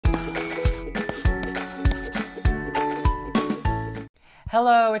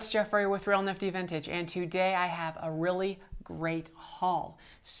Hello, it's Ware with Real Nifty Vintage, and today I have a really great haul.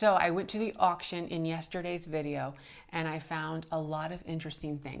 So I went to the auction in yesterday's video and I found a lot of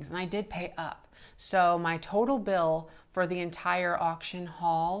interesting things, and I did pay up. So my total bill for the entire auction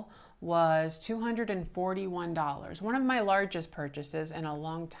haul was $241, one of my largest purchases in a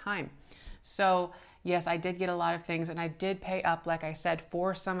long time. So yes, I did get a lot of things, and I did pay up, like I said,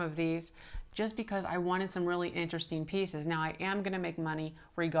 for some of these, just because I wanted some really interesting pieces. Now I am gonna make money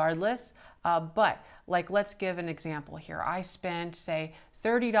regardless, but like, let's give an example here. I spent, say,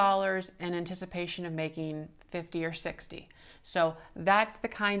 $30 in anticipation of making 50 or 60. So that's the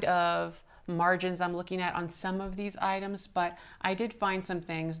kind of margins I'm looking at on some of these items, but I did find some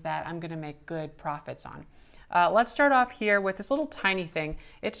things that I'm gonna make good profits on. Let's start off here with this little tiny thing.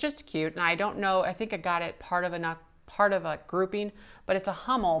 It's just cute, and I don't know, I think I got it part of a grouping, but it's a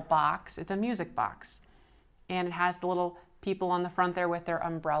Hummel box. It's a music box, and it has the little people on the front there with their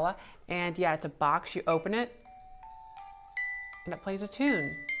umbrella. And yeah, it's a box. You open it and it plays a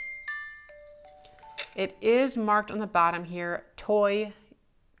tune. It is marked on the bottom here, Toyo,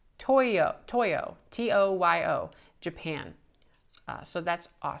 T-O-Y-O, Japan. So that's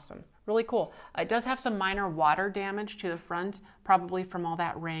awesome. Really cool. It does have some minor water damage to the front, probably from all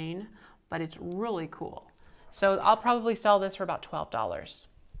that rain, but it's really cool. So I'll probably sell this for about $12.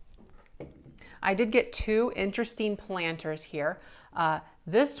 I did get two interesting planters here.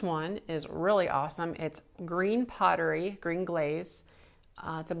 This one is really awesome. It's green pottery, green glaze.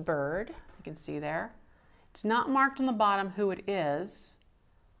 It's a bird, you can see there. It's not marked on the bottom who it is,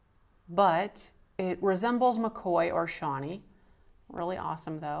 but it resembles McCoy or Shawnee. Really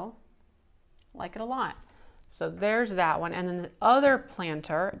awesome though. Like it a lot. So there's that one. And then the other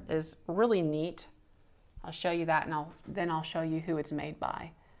planter is really neat. I'll show you that, and then I'll show you who it's made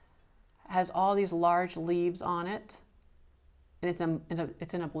by. It has all these large leaves on it, and it's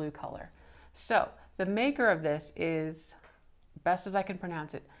in a blue color. So the maker of this is, best as I can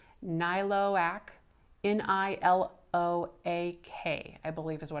pronounce it, Niloak, N-I-L-O-A-K, I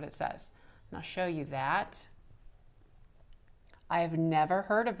believe is what it says. And I'll show you that. I have never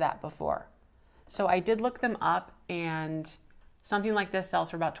heard of that before. So I did look them up, and something like this sells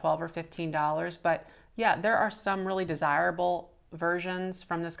for about $12 or $15, but yeah, there are some really desirable versions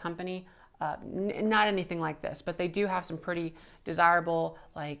from this company. Not anything like this, but they do have some pretty desirable,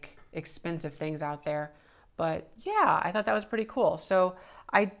 like, expensive things out there. But yeah, I thought that was pretty cool. So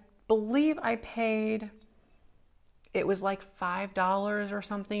I believe I paid, it was like $5 or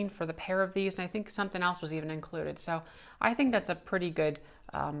something for the pair of these, and I think something else was even included. So I think that's a pretty good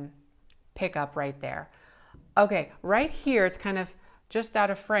pickup right there. Okay, right here, it's kind of just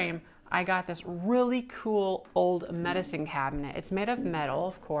out of frame. I got this really cool old medicine cabinet. It's made of metal,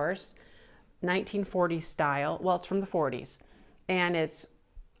 of course, 1940s style. Well, it's from the 40s, and it's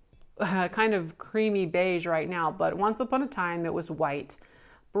kind of creamy beige right now, but once upon a time it was white,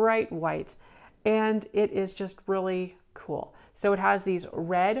 bright white, and it is just really cool. So it has these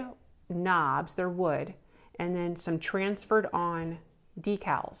red knobs, they're wood, and then some transferred on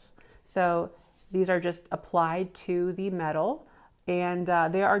decals. So these are just applied to the metal, and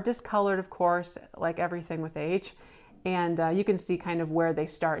they are discolored, of course, like everything with age. And you can see kind of where they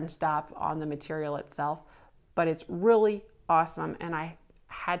start and stop on the material itself. But it's really awesome, and I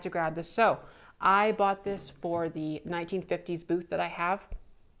had to grab this. So I bought this for the 1950s booth that I have.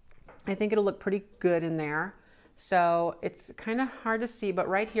 I think it'll look pretty good in there. So it's kind of hard to see, but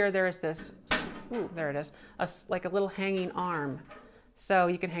right here there is this, ooh, there it is, like a little hanging arm. So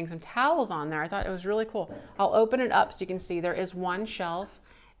you can hang some towels on there. I thought it was really cool. I'll open it up so you can see there is one shelf,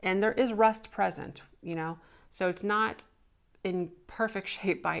 and there is rust present, you know, so it's not in perfect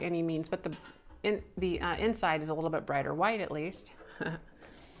shape by any means, but the inside is a little bit brighter white, at least.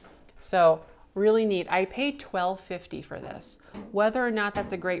 So really neat. I paid $12.50 for this. Whether or not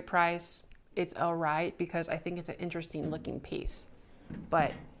that's a great price, it's all right, because I think it's an interesting looking piece.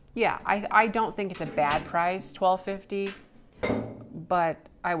 But yeah, I don't think it's a bad price, $12.50. But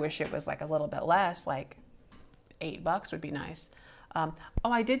I wish it was like a little bit less, like $8 would be nice. Oh,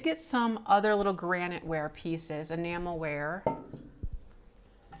 I did get some other little granite ware pieces, enamel ware.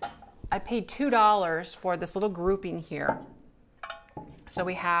 I paid $2 for this little grouping here. So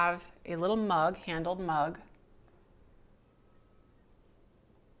we have a little mug, handled mug.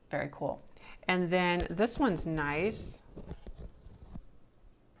 Very cool. And then this one's nice. I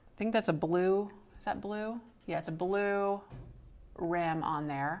think that's a blue, is that blue? Yeah, it's a blue rim on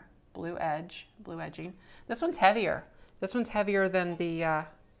there, blue edging. This one's heavier. This one's heavier than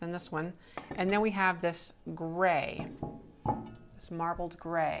this one. And then we have this gray, this marbled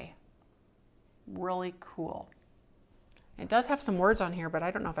gray. Really cool. It does have some words on here, but I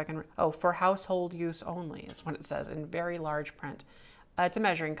don't know if I can, oh, for household use only is what it says in very large print. It's a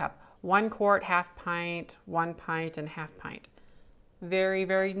measuring cup. 1 quart, half pint, 1 pint, and half pint. Very,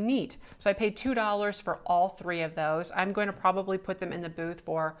 very neat. So I paid $2 for all 3 of those. I'm going to probably put them in the booth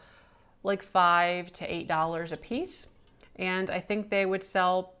for like $5 to $8 a piece. And I think they would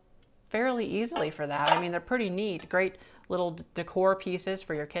sell fairly easily for that. I mean, they're pretty neat. Great little decor pieces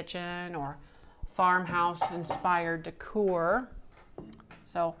for your kitchen or farmhouse inspired decor.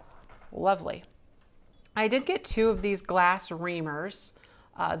 So lovely. I did get 2 of these glass reamers.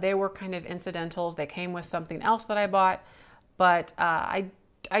 They were kind of incidentals. They came with something else that I bought, but I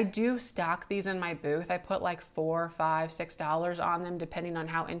do stock these in my booth. I put like $4, $5, $6 on them depending on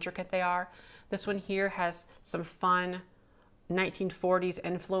how intricate they are. This one here has some fun 1940s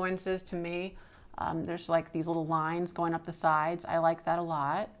influences to me. There's like these little lines going up the sides. I like that a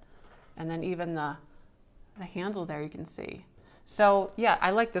lot. And then even the handle there you can see. So yeah, I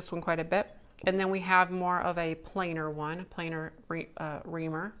like this one quite a bit. And then we have more of a plainer one, plainer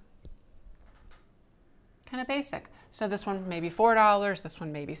reamer. Kind of basic. So this one maybe $4, this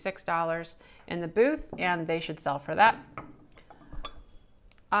one maybe $6 in the booth, and they should sell for that.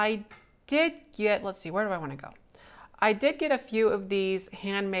 I did get, let's see, where do I want to go? I did get a few of these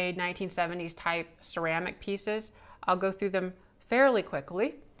handmade 1970s type ceramic pieces. I'll go through them fairly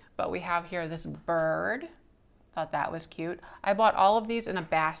quickly, but we have here this bird. Thought that was cute. I bought all of these in a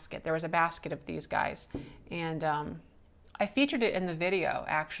basket. There was a basket of these guys, and I featured it in the video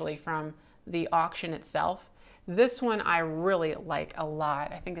actually from the auction itself. This one I really like a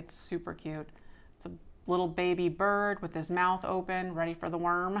lot. I think it's super cute. It's a little baby bird with his mouth open, ready for the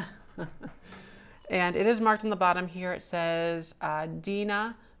worm. And it is marked on the bottom here. It says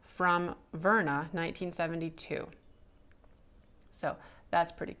Dina from Verna, 1972. So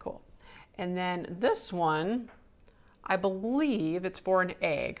that's pretty cool. And then this one, I believe it's for an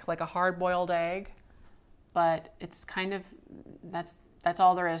egg, like a hard-boiled egg, but it's kind of, that's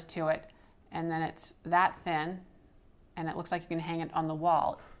all there is to it. And then it's that thin, and it looks like you can hang it on the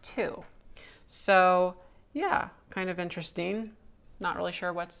wall too. So yeah, kind of interesting. Not really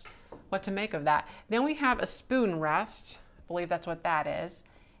sure what to make of that. Then we have a spoon rest. I believe that's what that is.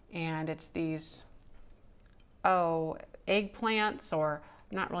 And it's these, eggplants, or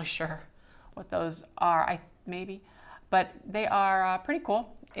I'm not really sure what those are, maybe. But they are pretty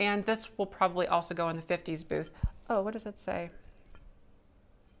cool. And this will probably also go in the 50s booth. Oh, what does it say?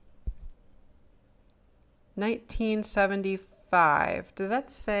 1975. Does that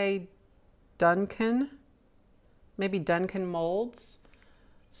say Duncan? Maybe Duncan molds.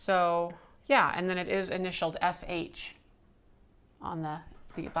 So yeah, and then it is initialed FH on the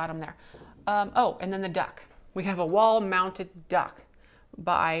bottom there. And then the duck. We have a wall-mounted duck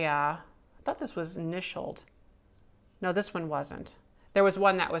by, I thought this was initialed. No, this one wasn't. There was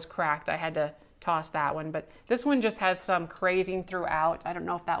one that was cracked. I had to toss that one, but this one just has some crazing throughout. I don't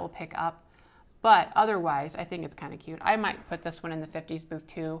know if that will pick up, but otherwise, I think it's kind of cute. I might put this one in the 50s booth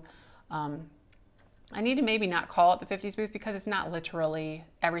too. I need to maybe not call it the 50s booth because it's not literally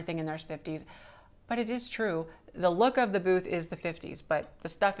everything in there's 50s, but it is true. The look of the booth is the 50s, but the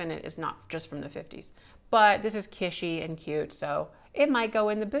stuff in it is not just from the 50s. But this is kishy and cute, so it might go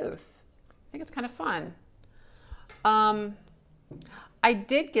in the booth. I think it's kind of fun. I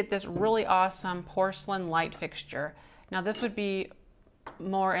did get this really awesome porcelain light fixture. Now this would be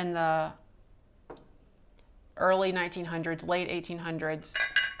more in the early 1900s, late 1800s.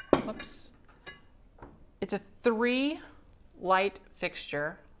 Whoops. It's a 3 light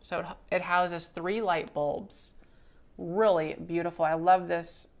fixture. So it houses 3 light bulbs. Really beautiful. I love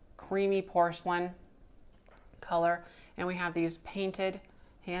this creamy porcelain color. And we have these painted,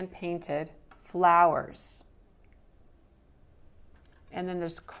 hand-painted flowers. And then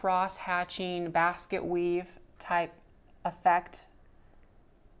this cross-hatching basket weave type effect.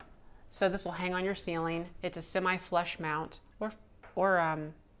 So this will hang on your ceiling. It's a semi-flush mount or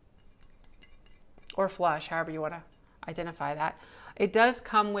flush, however you want to identify that. It does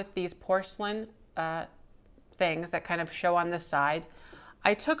come with these porcelain things that kind of show on this side.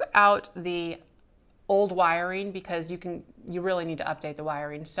 I took out the old wiring because you really need to update the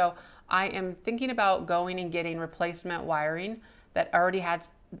wiring. So I am thinking about going and getting replacement wiring that already has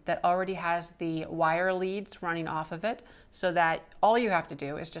the wire leads running off of it, so that all you have to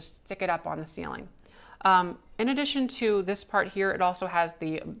do is just stick it up on the ceiling. In addition to this part here, it also has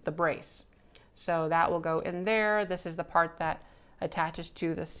the brace. So that will go in there. This is the part that attaches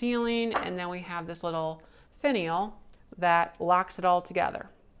to the ceiling, and then we have this little finial that locks it all together.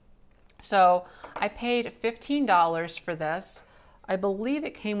 So I paid $15 for this. I believe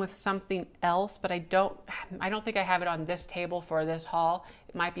it came with something else, but I don't think I have it on this table for this haul.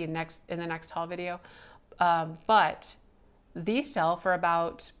 It might be in the next haul video. But these sell for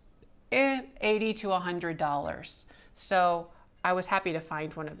about $80 to $100. So I was happy to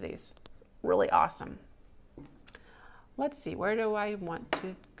find one of these. Really awesome. Let's see, where do I want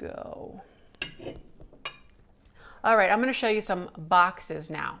to go? All right, I'm going to show you some boxes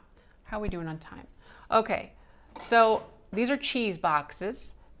now. How are we doing on time? Okay, so these are cheese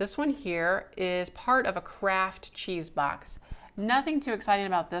boxes. This one here is part of a craft cheese box. Nothing too exciting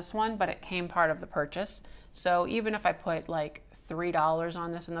about this one, but it came part of the purchase. So even if I put like $3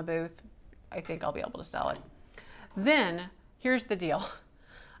 on this in the booth, I think I'll be able to sell it. Then here's the deal.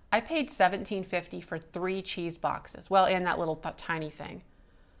 I paid $17.50 for 3 cheese boxes. Well, and that little tiny thing.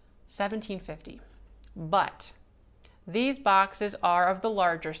 $17.50. But these boxes are of the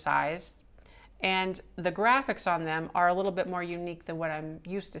larger size, and the graphics on them are a little bit more unique than what I'm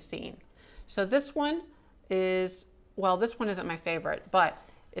used to seeing. So this one is, well, this one isn't my favorite, but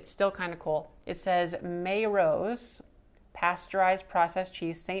it's still kind of cool. It says Mayrose Pasteurized Processed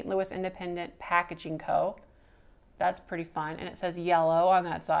Cheese, St. Louis Independent Packaging Co. That's pretty fun. And it says yellow on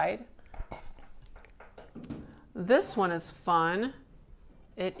that side. This one is fun.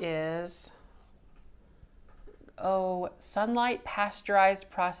 It is, Sunlight Pasteurized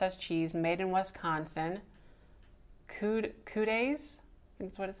Processed Cheese made in Wisconsin. Coudes, I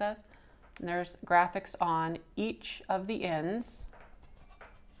think that's what it says. And there's graphics on each of the ends.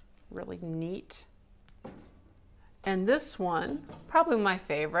 Really neat. And this one, probably my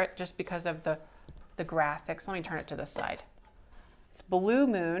favorite, just because of the graphics. Let me turn it to this side. It's Blue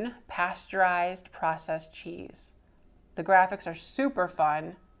Moon Pasteurized Processed Cheese. The graphics are super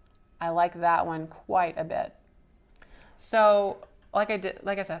fun. I like that one quite a bit. So, like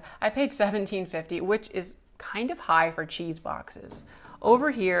I said, I paid $17.50, which is kind of high for cheese boxes. Over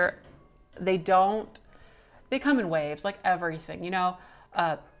here, they come in waves, like everything, you know.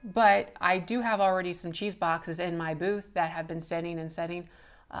 But I do have already some cheese boxes in my booth that have been sitting and setting.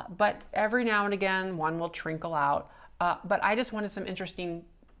 But every now and again, one will trickle out. But I just wanted some interesting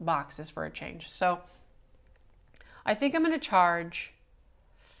boxes for a change. So I think I'm going to charge,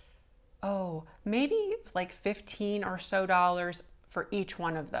 maybe like $15 or so for each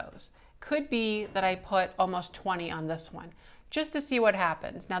one of those. Could be that I put almost 20 on this one, just to see what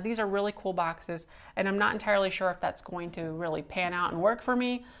happens. Now, these are really cool boxes, and I'm not entirely sure if that's going to really pan out and work for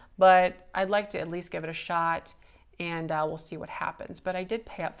me, but I'd like to at least give it a shot, and we'll see what happens. But I did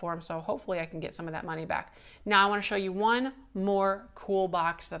pay up for them, so hopefully I can get some of that money back. Now, I want to show you one more cool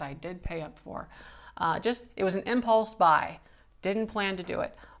box that I did pay up for. It was an impulse buy. Didn't plan to do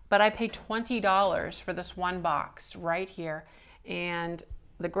it, but I paid $20 for this one box right here, and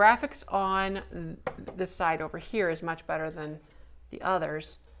the graphics on this side over here is much better than the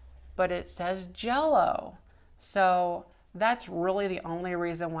others, but it says Jell-O. So that's really the only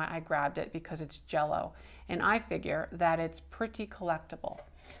reason why I grabbed it, because it's Jell-O. And I figure that it's pretty collectible.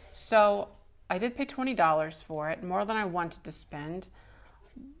 So I did pay $20 for it, more than I wanted to spend.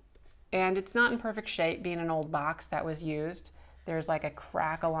 And it's not in perfect shape, being an old box that was used. There's like a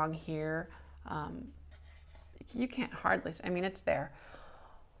crack along here. You can't hardly, I mean, it's there.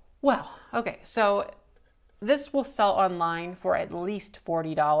 Well, okay, so this will sell online for at least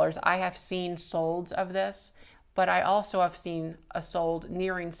 $40. I have seen solds of this, but I also have seen a sold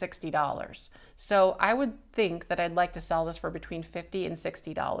nearing $60. So I would think that I'd like to sell this for between $50 and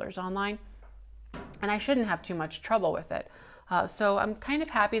 $60 online, and I shouldn't have too much trouble with it. So I'm kind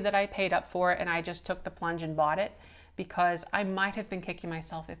of happy that I paid up for it and I just took the plunge and bought it, because I might have been kicking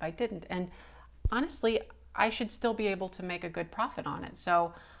myself if I didn't. And honestly, I should still be able to make a good profit on it.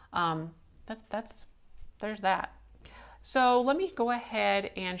 So there's that. So let me go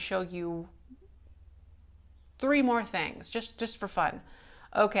ahead and show you 3 more things, just for fun.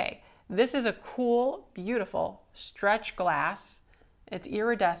 Okay, this is a cool, beautiful stretch glass. It's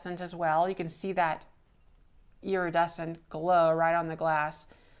iridescent as well. You can see that iridescent glow right on the glass.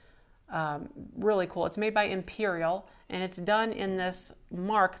 Really cool. It's made by Imperial, and it's done in this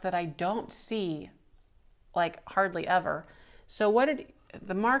mark that I don't see like hardly ever. So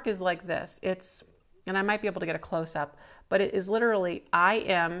the mark is like this. And I might be able to get a close-up, but it is literally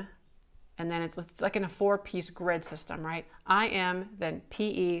IM, and then it's like in a 4-piece grid system, right? IM, then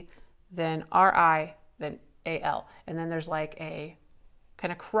PE, then RI, then AL. And then there's like a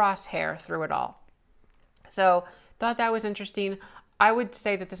kind of crosshair through it all. So thought that was interesting. I would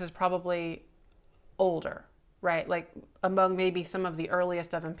say that this is probably older, right? Like among maybe some of the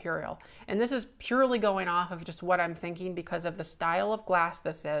earliest of Imperial. And this is purely going off of just what I'm thinking because of the style of glass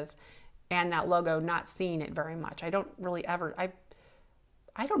this is and that logo, not seeing it very much. I don't really ever,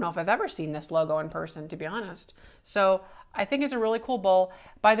 I don't know if I've ever seen this logo in person, to be honest. So I think it's a really cool bowl.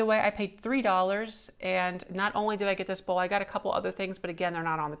 By the way, I paid $3, and not only did I get this bowl, I got a couple other things, but again, they're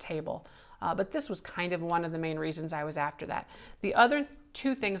not on the table. But this was kind of one of the main reasons I was after that. The other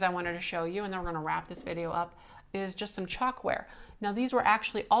two things I wanted to show you, and then we're going to wrap this video up, is just some chalkware. Now these were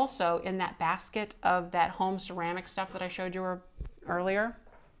actually also in that basket of that home ceramic stuff that I showed you earlier.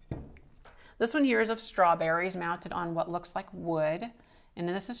 This one here is of strawberries mounted on what looks like wood, and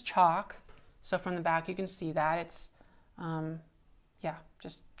then this is chalk. So from the back you can see that it's, yeah,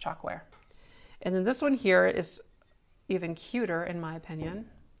 just chalkware. And then this one here is even cuter in my opinion,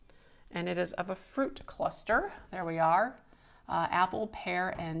 and it is of a fruit cluster. There we are, apple,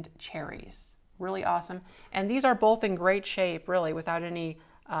 pear, and cherries. Really awesome. And these are both in great shape, really, without any,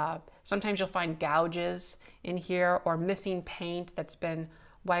 sometimes you'll find gouges in here or missing paint that's been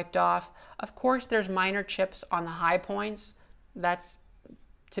wiped off. Of course, there's minor chips on the high points. That's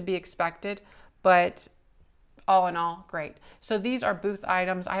to be expected, but all in all, great. So these are booth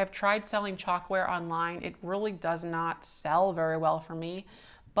items. I have tried selling chalkware online. It really does not sell very well for me,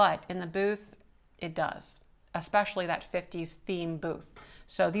 but in the booth, it does, especially that 50s theme booth.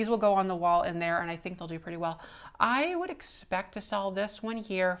 So these will go on the wall in there, and I think they'll do pretty well. I would expect to sell this one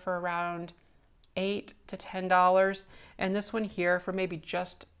here for around $8 to $10, and this one here for maybe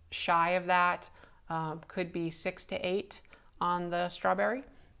just shy of that, could be $6 to $8 on the strawberry.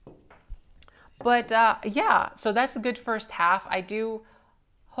 But yeah, so that's a good first half. I do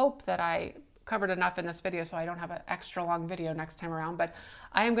hope that I covered enough in this video so I don't have an extra long video next time around, but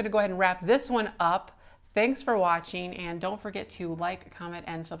I am going to go ahead and wrap this one up. Thanks for watching, and don't forget to like, comment,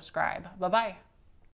 and subscribe. Bye-bye.